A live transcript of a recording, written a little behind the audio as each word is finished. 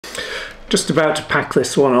Just about to pack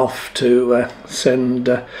this one off to send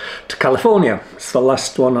to California. It's the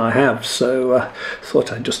last one I have, so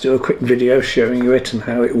thought I'd just do a quick video showing you it and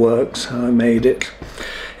how it works, how I made it.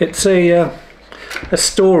 It's a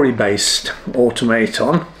story-based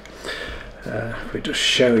automaton. If we just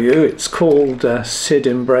show you, it's called Sid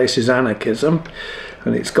Embraces Anarchism,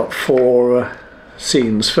 and it's got 4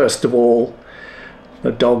 scenes. First of all,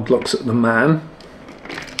 the dog looks at the man.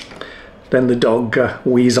 Then the dog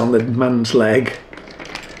wheezes on the man's leg.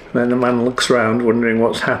 Then the man looks around wondering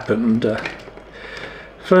what's happened.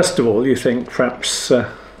 First of all, you think perhaps,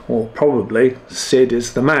 or probably, Sid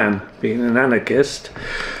is the man, being an anarchist.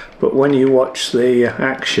 But when you watch the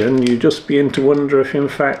action, you just begin to wonder if in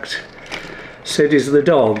fact Sid is the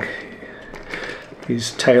dog.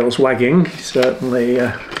 His tail's wagging. He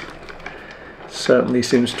certainly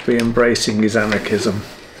seems to be embracing his anarchism.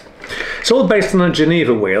 It's all based on a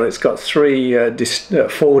Geneva wheel. It's got 4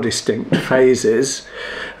 distinct phases.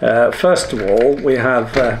 First of all, we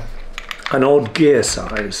have an odd gear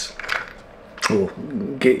size, or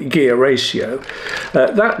gear ratio.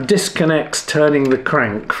 That disconnects turning the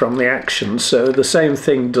crank from the action, so the same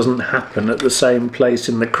thing doesn't happen at the same place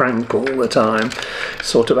in the crank all the time.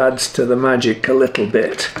 Sort of adds to the magic a little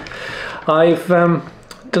bit. I've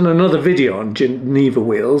done another video on Geneva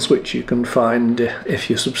wheels, which you can find if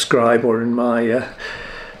you subscribe or in my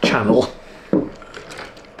channel.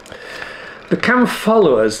 The cam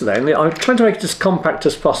followers then, I'm trying to make it as compact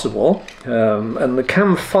as possible, and the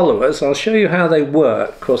cam followers, I'll show you how they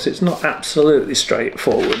work. Of course, it's not absolutely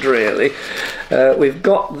straightforward really. We've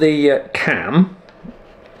got the cam,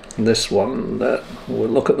 this one, we'll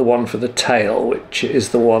look at the one for the tail, which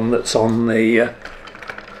is the one that's on the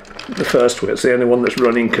first wheel. It's the only one that's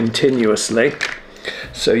running continuously.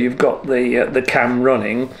 So you've got the cam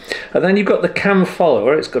running, and then you've got the cam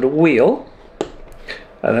follower. It's got a wheel,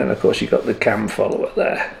 and then of course you've got the cam follower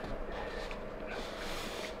there,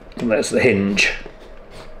 and there's the hinge.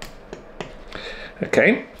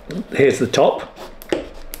 Okay, here's the top.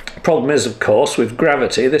 Problem is, of course, with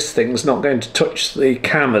gravity, this thing's not going to touch the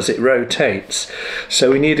cam as it rotates,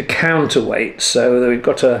 so we need a counterweight. So we've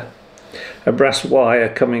got a brass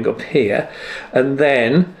wire coming up here, and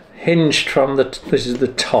then hinged from this is the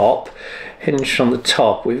top, hinged from the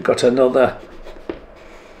top, we've got another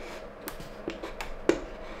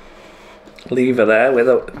lever there with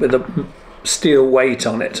a steel weight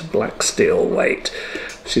on it, a black steel weight.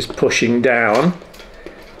 This is pushing down,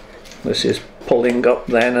 this is pulling up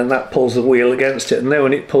then, and that pulls the wheel against it, and then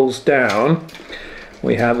when it pulls down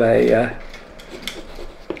we have a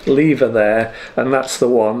lever there, and that's the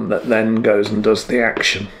one that then goes and does the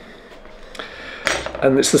action.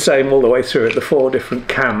 And it's the same all the way through it. The 4 different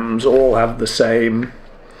cams all have the same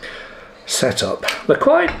setup. They're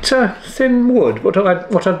quite thin wood, but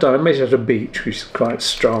what I've done, I made it out of beech, which is quite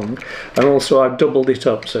strong, and also I've doubled it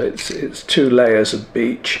up, so it's 2 layers of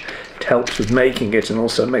beech. It helps with making it and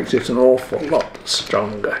also makes it an awful lot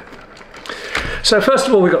stronger. So first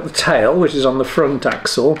of all, we've got the tail, which is on the front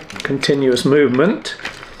axle, continuous movement.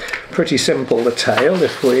 Pretty simple, the tail.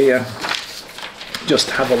 If we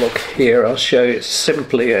just have a look here, I'll show you. It's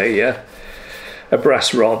simply a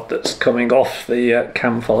brass rod that's coming off the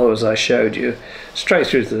cam follower, as I showed you, straight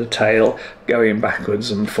through to the tail, going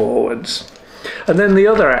backwards and forwards. And then the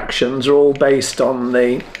other actions are all based on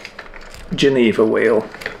the Geneva wheel.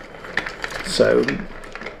 So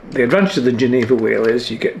the advantage of the Geneva wheel is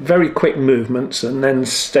you get very quick movements and then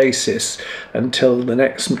stasis until the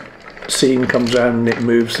next scene comes around and it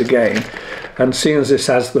moves again. And seeing as this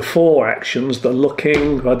has the 4 actions, the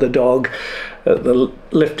looking by the dog, the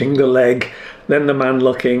lifting the leg, then the man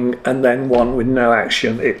looking, and then one with no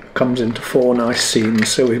action, it comes into 4 nice scenes.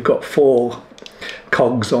 So we've got 4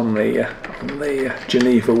 cogs on the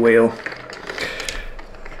Geneva wheel.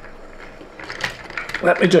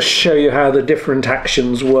 Let me just show you how the different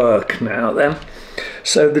actions work now then.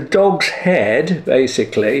 So the dog's head,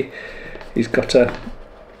 basically, he's got a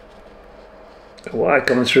wire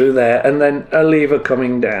coming through there, and then a lever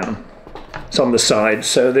coming down. It's on the side,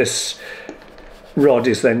 so this rod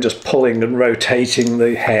is then just pulling and rotating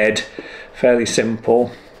the head. Fairly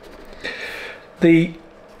simple. The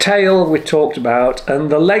tail we talked about, and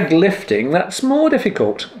the leg lifting, that's more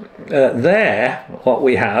difficult. There, what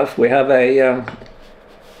we have a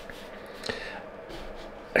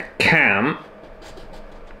cam,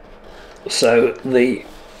 so the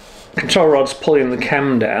control rod's pulling the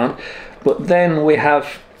cam down, but then we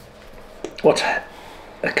have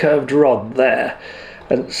a curved rod there,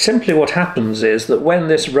 and simply what happens is that when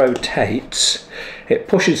this rotates, it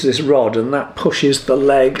pushes this rod, and that pushes the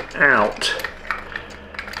leg out.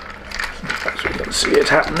 That's with the can see it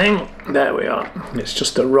happening. There we are. It's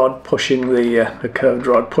just a rod pushing a curved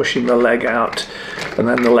rod pushing the leg out, and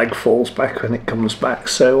then the leg falls back when it comes back.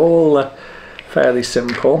 So all fairly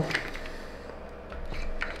simple.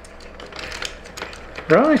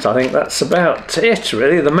 Right, I think that's about it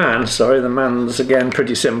really. The man's again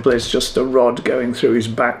pretty simple. It's just a rod going through his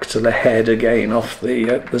back to the head again off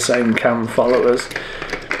the same cam followers.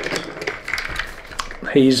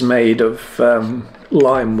 He's made of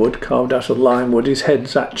lime wood, carved out of lime wood. His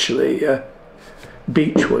head's actually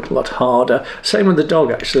beech wood, a lot harder. Same with the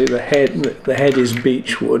dog actually. The head is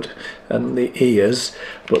beech wood and the ears,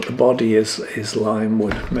 but the body is lime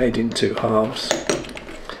wood, made in two halves.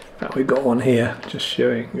 Now we've got one here, just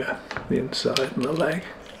showing the inside and the leg.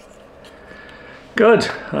 Good.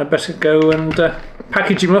 I better go and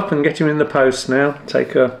package him up and get him in the post now.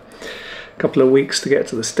 Take a couple of weeks to get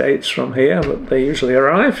to the States from here, but they usually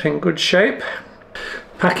arrive in good shape.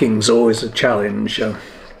 Packing's always a challenge.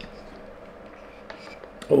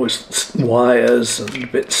 Always wires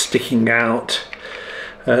and bits sticking out.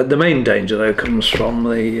 The main danger though comes from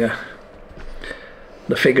the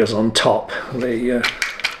figures on top.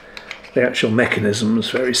 The actual mechanism is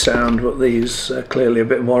very sound, but these are clearly a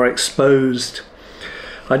bit more exposed.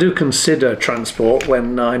 I do consider transport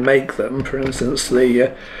when I make them. For instance,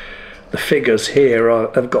 the figures here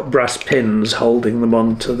have got brass pins holding them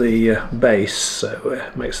onto the base, so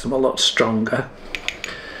it makes them a lot stronger.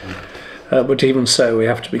 But even so, we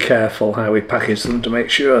have to be careful how we package them to make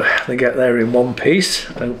sure they get there in one piece.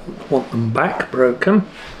 Don't want them back broken.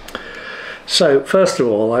 So first of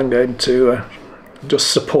all, I'm going to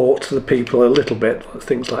just support the people a little bit.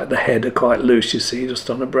 Things like the head are quite loose, you see,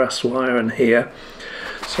 just on a brass wire and here.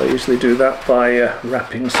 So I usually do that by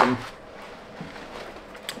wrapping some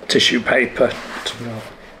tissue paper,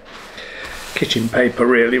 kitchen paper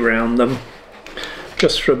really, round them,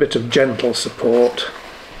 just for a bit of gentle support.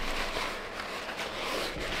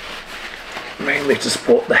 Mainly to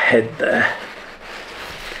support the head there.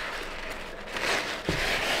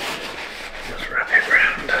 Just wrap it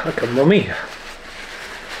round like a mummy.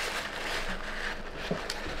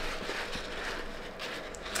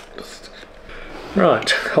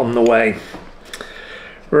 Right, on the way.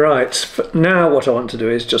 Right, now what I want to do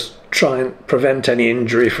is just try and prevent any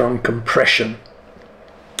injury from compression.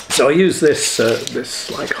 So I use this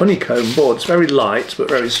like honeycomb board. It's very light but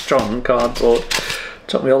very strong cardboard.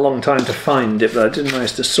 Took me a long time to find it, but I did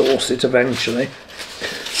manage to source it eventually.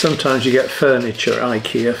 Sometimes you get furniture,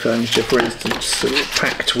 IKEA furniture for instance,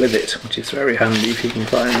 packed with it, which is very handy if you can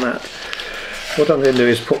find that. What I'm going to do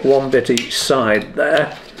is put one bit each side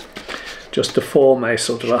there, just to form a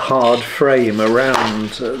sort of a hard frame around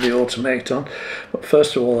the Automaton. But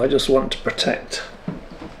first of all, I just want to protect.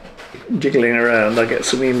 Jiggling around, I get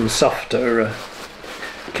some even softer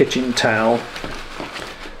kitchen towel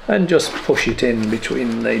and just push it in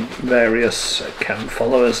between the various cam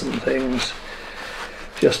followers and things,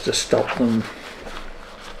 just to stop them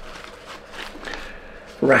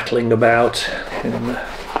rattling about in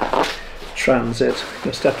transit.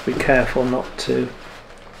 Just have to be careful not to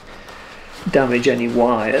damage any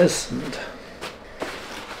wires. And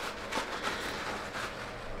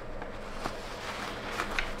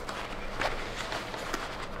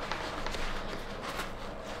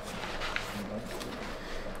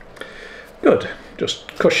good, just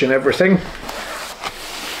cushion everything.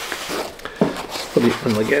 Let's put it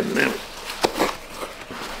on again now.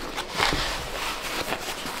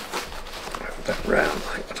 Wrap that round.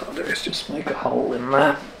 Like what I'll do is just make a hole in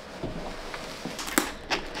there.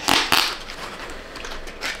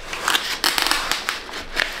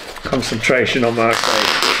 Concentration on my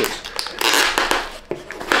face, it's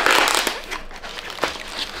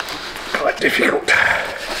quite difficult.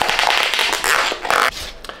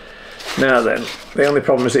 Now then, the only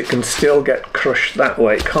problem is it can still get crushed that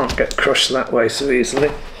way. It can't get crushed that way so easily,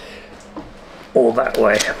 or that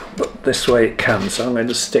way, but this way it can. So I'm going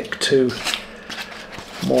to stick 2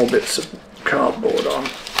 more bits of cardboard on.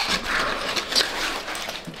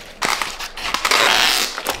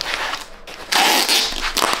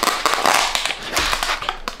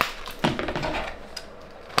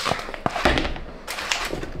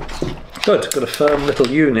 Good, got a firm little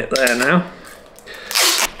unit there now.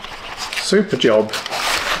 Super job.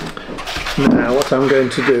 Now what I'm going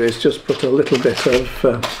to do is just put a little bit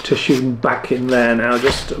of tissue back in there now,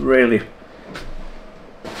 just to really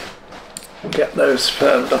get those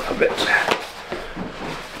firmed up a bit.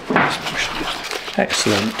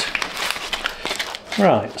 Excellent.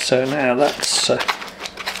 Right, so now that's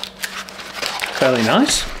fairly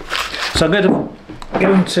nice. So I'm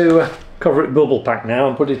going to cover it bubble pack now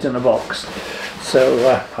and put it in a box.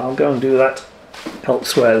 So I'll go and do that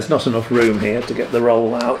elsewhere. There's not enough room here to get the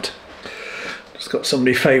roll out. Just got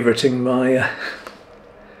somebody favouriting my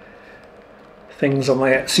things on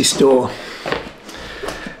my Etsy store.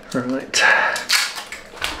 Right.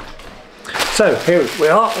 So here we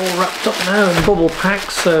are, all wrapped up now in bubble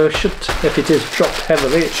packs, so should, if it is dropped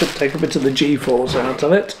heavily, it should take a bit of the G-force out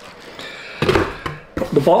of it.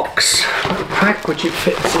 Got the box, the pack, which it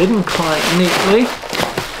fits in quite neatly.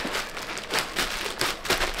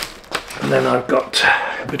 And then I've got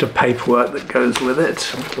a bit of paperwork that goes with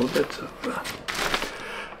it, a little bit of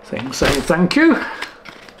thing saying thank you. A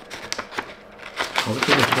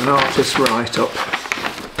little bit of an artist's write-up.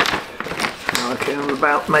 Okay, I'm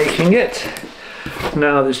about making it.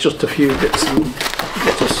 Now there's just a few bits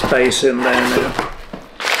of space in there now.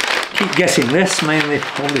 Keep getting this, mainly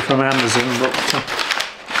only from Amazon, but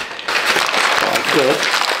quite good.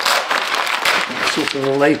 It's sort of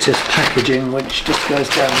the latest packaging, which just goes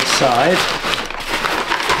down the side.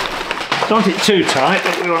 Don't want it too tight,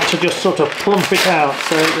 but we want to just sort of plump it out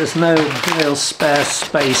so there's no real spare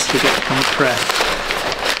space to get compressed.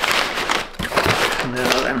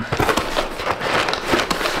 Now then.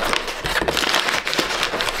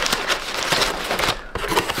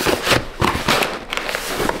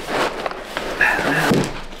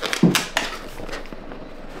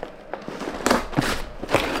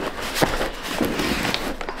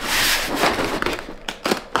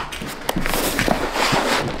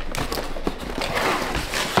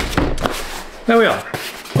 There we are,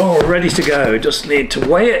 all ready to go. Just need to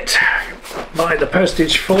weigh it, buy the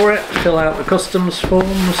postage for it, fill out the customs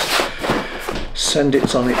forms, send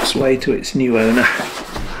it on its way to its new owner.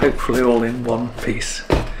 Hopefully all in one piece.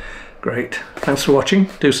 Great. Thanks for watching.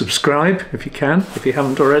 Do subscribe if you can, if you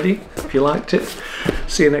haven't already, if you liked it.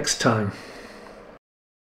 See you next time.